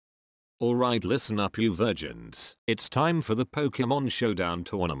Alright, listen up you virgins. It's time for the Pokémon Showdown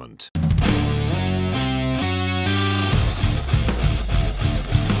Tournament.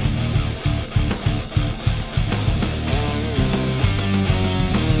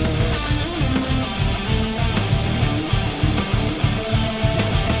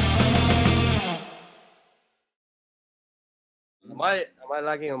 Am I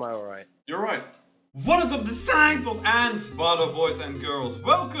lagging or am I alright? You're right. What is up, disciples and Bardo boys and girls?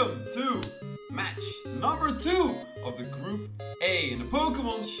 Welcome to match number 2 of the Group A in the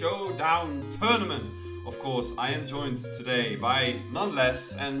Pokémon Showdown Tournament. Of course, I am joined today by none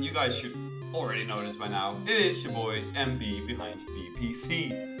less, and you guys should already know this by now, it is your boy MB behind the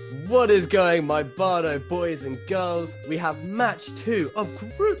PC. What is going, my Bardo boys and girls? We have match 2 of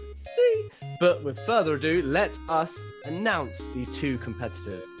Group C. But with further ado, let us announce these two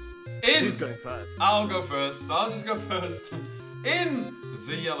competitors. Who's going first? I'll go first. I'll just go first. In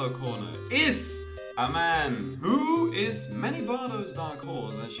the yellow corner is a man who is Manny Bardo's dark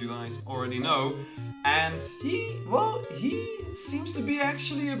horse, as you guys already know. And he seems to be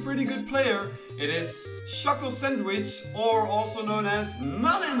actually a pretty good player. It is Shuckle Sandwich, or also known as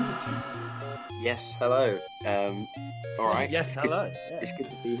Non-Entity. Yes, hello. Alright. Yes, hello. It's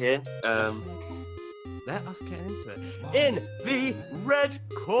good to be here. Let us get into it. In the red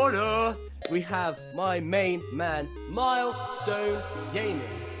corner, we have my main man, Milestone Gaming.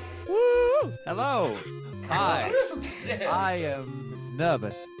 Woo! Hello. Hi. Yeah. I am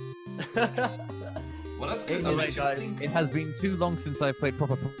nervous. Well, that's good. It has been too long since I've played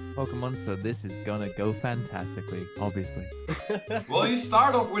proper Pokemon, so this is gonna go fantastically, obviously. Well, you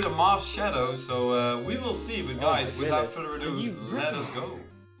start off with a Marv Shadow, so we will see. But guys, without further ado, let us go.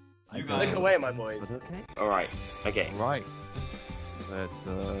 You guys. Take away, my boys. Okay. Alright, okay. Right.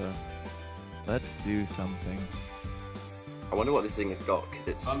 Let's do something. I wonder what this thing has got, because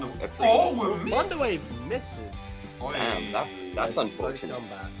it's a pretty... Oh, we're missing. Thunderwave misses. Damn, that's unfortunate.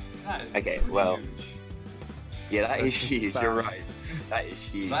 That is Okay, well... huge. Yeah, that is huge, you're right. That is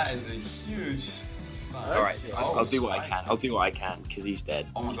huge. That is a huge start. Alright, I'll do what I can. I'll do what I can, because he's dead.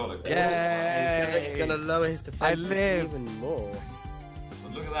 Oh my god, He's gonna lower his defense even more.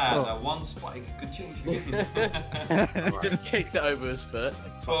 But look at that, that one spike could change the game. Just kicks it over his foot.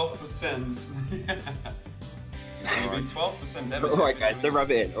 12%. Maybe 12% damage. Alright guys, don't rub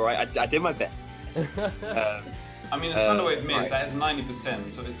it in, alright? I did my best. I mean, a Thunderwave miss, right. that is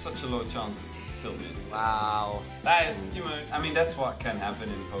 90%, so it's such a low chance, but it still missed. Wow. That is, you know, I mean, that's what can happen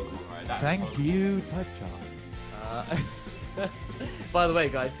in Pokemon, right? That's Thank Pokemon. you, Type Chart. By the way,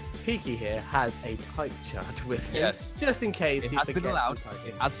 guys, Peaky here has a type chart with him. Yes. Just in case It he has been forgets allowed. to type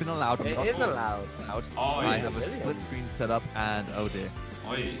It has been allowed. It is allowed. Oh, I yeah. have a split screen set up, and oh dear.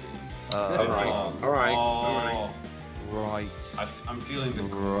 Oh, yeah. Alright. Right. I'm feeling the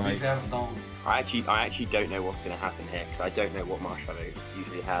Right. dance. I actually don't know what's going to happen here, because I don't know what Marshadow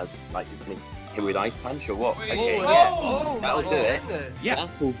usually has. Like, is it going to hit with Ice Punch or what? Wait, Okay, oh, yeah. Oh, That'll my do it. goodness.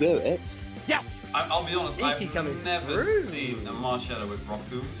 Yes. That'll do it. Yes. I'll be honest, Peaky I've coming never through. seen a Marshadow with Rock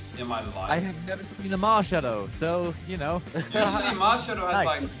Tomb in my life. I have never seen a Marshadow, so you know. Usually Marshadow has Nice.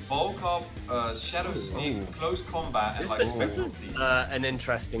 like Bulk Up, Shadow Sneak, Close Combat, and like This Spectral is Steam. an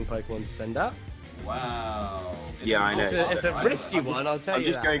interesting Pokemon to send out. Wow. It Yeah, is I know. not It's a right? risky one, I'll tell I'm you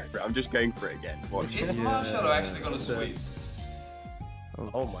just that. going for it. I'm just going for it again. Watch. Is Marshadow actually gonna sweep?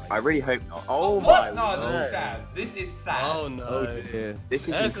 Oh my. I really hope not. Oh, Oh what? my No, this word. is sad. This is sad. Oh no. Oh dear. This is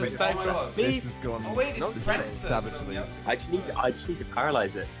There's the incredible. same Oh my for God. This Beef. is gone. Oh wait, it's Not Prankster. savagely. I just need to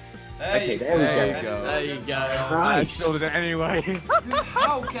paralyze it. There there we go. There you go. I Christ. still did it anyway. Dude,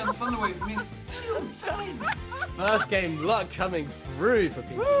 how can Thunderwave miss 2 times? First game luck coming through for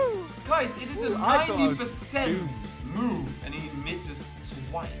people. Guys, it is a I thought I was 90% move, and he misses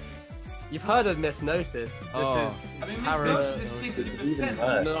twice. You've heard of Misnosis. This Oh. is I mean, Para- Miss Notice is 60%.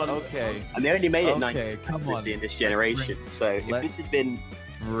 worse. Okay. And they only made it Okay, 90 come on. in this generation. So if let's this had been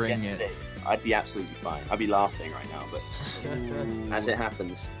Bring it. yesterday, I'd be absolutely fine. I'd be laughing right now. But as it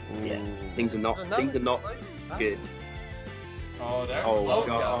happens, yeah, things are not good. Oh, there's Oh, the knockoff.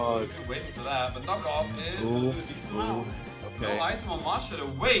 God. We're waiting for that, but knockoff is Ooh. gonna do a decent amount. Okay. No item on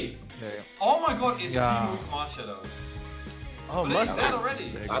Marshadow. Wait. Okay. Oh my god, it's Yeah. move Marshadow. Oh, But he's must dead already.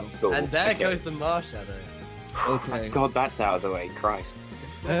 That's cool. And there Okay. goes the Marshadow. Okay. God, that's out of the way. Christ.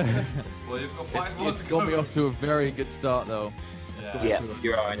 Well, you've got 5 more It's to got me go. off to a very good start, though. Yeah, to a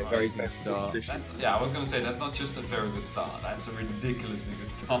you're right. A very amazing good start. position. Yeah, I was gonna say that's not just a very good start. That's a ridiculously good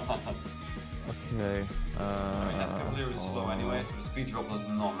start. Okay. I mean, that's completely slow anyway, so the speed drop does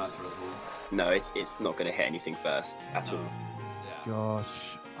not matter at all. No, it's not going to hit anything first at all. Yeah.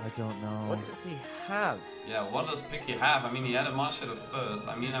 gosh, I don't know. What does he have? Yeah, what does Picky have? I mean, he had a Marshadow first.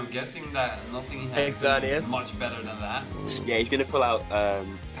 I mean, I'm guessing that nothing he has Xerneas. is much better than that. Yeah, he's gonna pull out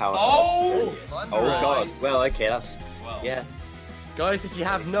power. Oh! Oh god. Well, okay, that's yeah. Guys, if you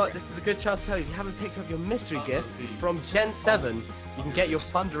have not, this is a good chance to tell you, if you haven't picked up your mystery gift from Gen 7, you can get your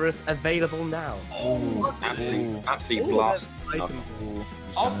Thunderous available now. Oh! Absolutely blast.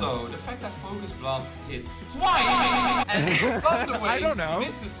 Also, the fact that Focus Blast hits twice and Thunder Wave I don't know.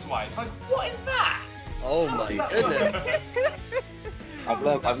 misses twice. Like, what is that? Oh my goodness.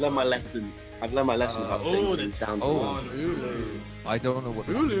 I've learned my lesson. I've learned my lesson about things down to one. I don't know what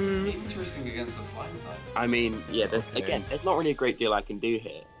this is. Interesting against the flying type. I mean, yeah, there's not really a great deal I can do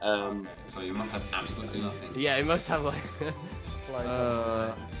here. Okay, so you must have absolutely nothing. Yeah, he must have like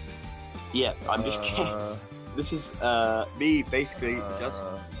flying yeah, I'm just kidding. This is me basically just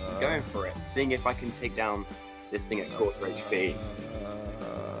going for it, seeing if I can take down this thing at quarter HP.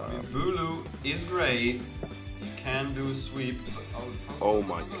 I mean, Bulu is great. You can do a sweep, but oh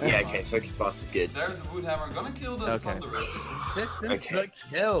my god. Yeah, okay, Focus Blast is good. There's the Wood Hammer, gonna kill the Thunderous. System that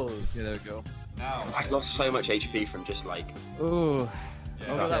kills. Yeah, there we go. Now, I've lost so much HP from just like Ooh.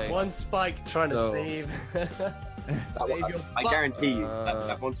 yeah. That one spike trying to save. I guarantee you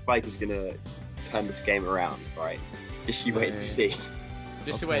that one spike is gonna turn this game around, right? Just you wait and see.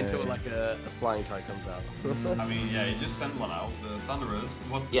 Just you wait until like a flying type comes out. I mean, yeah, you just sent one out, the Thunderous.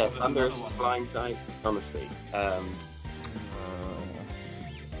 Yeah, Thunderous flying type, honestly.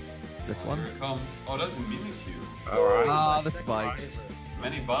 This one? Here it comes. Oh, that's the Mimikyu. Alright. Ah, the spikes.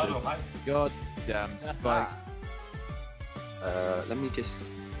 Manny Bardo, hi. God damn spikes. Let me just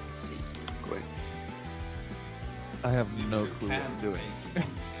see quick. I have no You clue what can I'm doing. take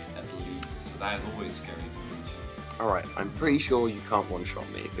at least, so that is always scary to mention. Alright, I'm pretty sure you can't one-shot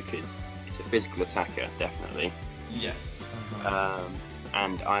me because it's a physical attacker, definitely. Yes.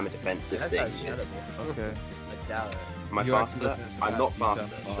 And I'm a defensive That's thing. actually edible. Okay. I doubt it. Am I You actually faster? look at the I'm not stats, you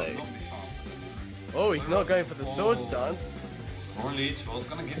faster, sound so... Not be faster. Oh, he's not going for the sword stance. More leech. Well, it's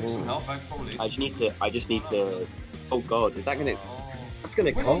gonna give you some health back, probably. I just need to... Oh god, is that gonna... That's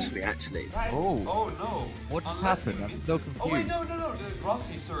gonna cost me, actually. Oh no. What Unless happened? he I'm misses. so confused. Oh wait, no. The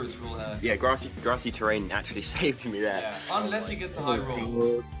Grassy Surge will have. Yeah, grassy terrain actually saved me there. Yeah. Unless he gets a high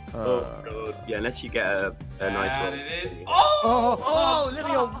roll. Oh god. Yeah, unless you get a nice And roll. it is. Oh! Oh,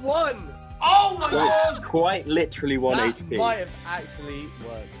 living on 1! Oh my god! Quite literally 1 That HP. might have actually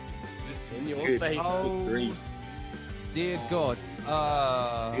worked. This In your Good. face. Oh. Three. Dear God.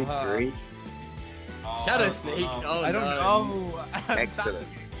 Good three. Oh, Shadow no, Sneak. no. Oh, I don't no. know. Excellent.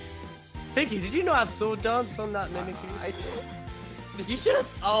 Picky, did you not have sword dance on that Mimikyu? I did. You should have.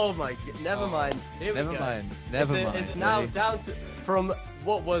 Oh my god. Never mind. Here Never we go. mind. Never mind. It's now Ready? down to from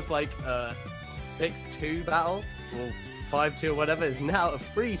what was like a 6-2 battle, or 5-2 or whatever, is now a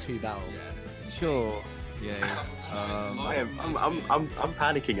 3-2 battle. Yeah, this is Sure. Yeah. I'm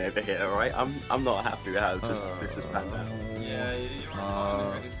panicking over here, alright? I'm not happy with how this is panned out. Yeah, you're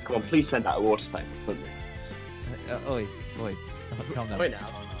on the Come on, please send out a water type or something. Oi. Calm down. Wait now.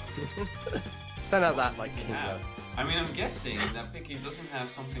 Send out that like king. Yeah. I mean, I'm guessing that Picky doesn't have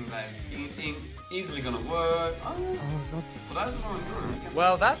something that is easily gonna work. Oh, God. but that's not good.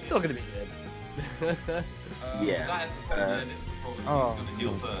 Well, that's still gonna be good. Yeah. That is the problem. Yeah, this is the problem. He's gonna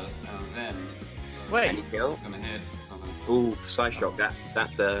heal first, and then Wait. Any kill? he's gonna hit something. Ooh, Psy Shock,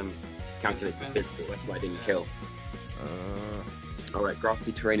 that's calculated physical, that's why I didn't kill. Alright,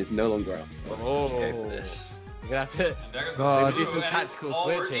 grassy terrain is no longer out. Let's go for this. You're gonna have to And there's God. do some tactical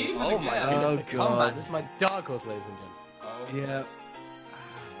switching. Oh my again. goodness, Oh, the combat. God. This is my dark horse, ladies and gentlemen. Oh, Yeah.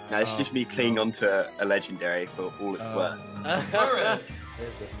 Now it's just me clinging onto a legendary for all it's worth. Furret.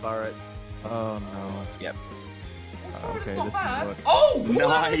 There's a turret. Oh no. Yep. Furret's Okay, not this bad. is what. Oh!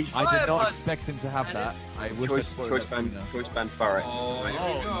 Nice! I did not Fire expect him to have that. I wish Choice I thought band, that choice band Furret. Oh, Nice. here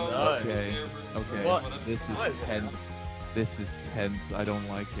we go. Oh, Okay. Here versus Okay. Furret. What? This What is is it? tense. This is tense. I don't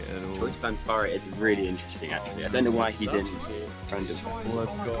like it at all. Choice band Furret is really interesting actually. I don't know why he's in It's random. choice.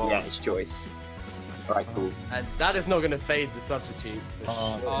 Let's Oh my go. God. Yeah, it's choice. Alright, cool. And that is not gonna fade the substitute. For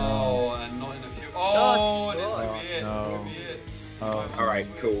Oh, sure. Oh, and not in a few. Oh, this could be it. This No. could be it. Oh. Alright,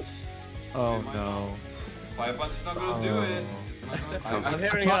 cool. Oh no. Fire Punch is not gonna do it. It's not gonna do I'm it.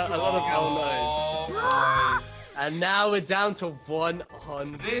 hearing a lot of hell no's. Oh, And now we're down to 1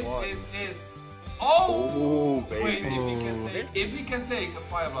 on boy. This 1. is it. Oh! Oh, baby. Wait, if he can take a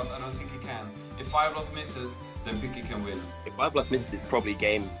Fire Blast, I don't think he can. If Fire Blast misses, then Picky can win. If Fire Blast misses, it's probably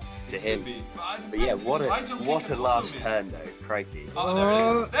game to him. Could be. But yeah, what High jump a kick last also turn miss. though, crikey. Oh, there it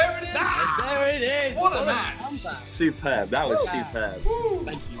is. There it is. There it is! What a match. comeback. Superb, that was superb. Woo.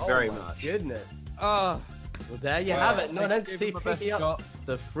 Thank you Oh very my much. Goodness. Ah. Well, there you have it. Non-entity picking up shot.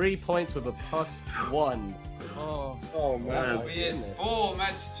 the 3 points with a +1. Oh man. That'll be it for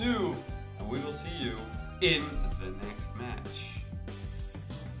match 2, and we will see you in the next match.